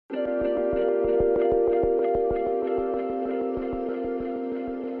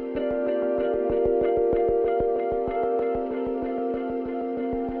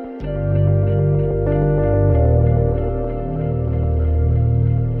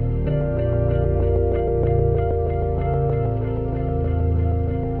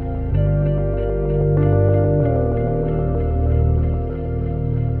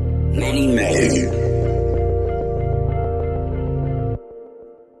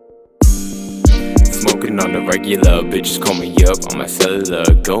Working on the regular, bitches call me up on my cellular.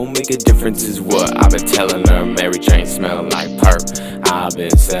 Go make a difference is what I've been telling her. Mary Jane smelling like perp, I've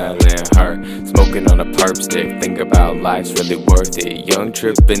been selling her. Smoking on a perp stick, think about life's really worth it. Young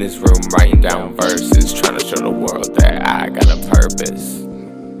Trip in his room writing down verses, trying to show the world that I got a purpose.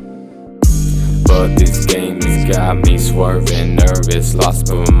 But this game has got me swerving, nervous,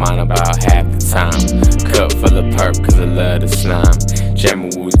 lost my mind about half the time. Cup full of perp cause I love the slime,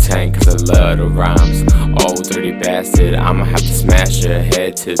 jamming Wu-Tang cause I love the rhymes. Old dirty bastard, I'ma have to smash her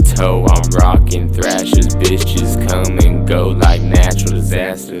head to toe. I'm rocking thrashers, bitches come and go like natural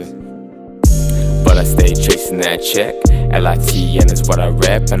disasters. But I stay chasing that check. LITN is what I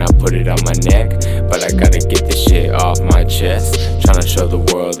rep and I put it on my neck. But I gotta get this shit off my chest, tryna show the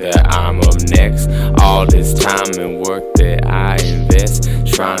world that I'm up next. All this time and work that I invest,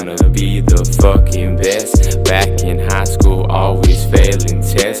 trying to be the fucking best. Back in high school, always failing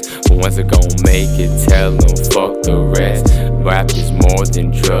tests, but once I gon' make it, tell them fuck the rest. Rap is more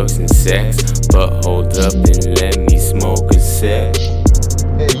than drugs and sex, but hold up and let me smoke a set.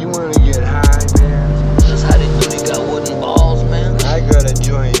 Hey, you wanna get high, man? That's how they do, they got wooden balls, man. I got a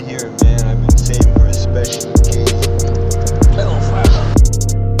joint here, man. I've been saving for a special occasion. Play on fire.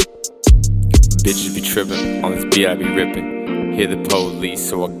 Bitches be trippin', on this beat I be rippin'. Hear the police,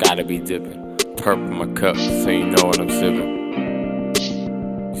 so I gotta be dippin'. Purple in my cup, so you know what I'm sippin'.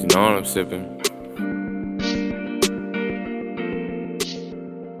 You know what I'm sippin'.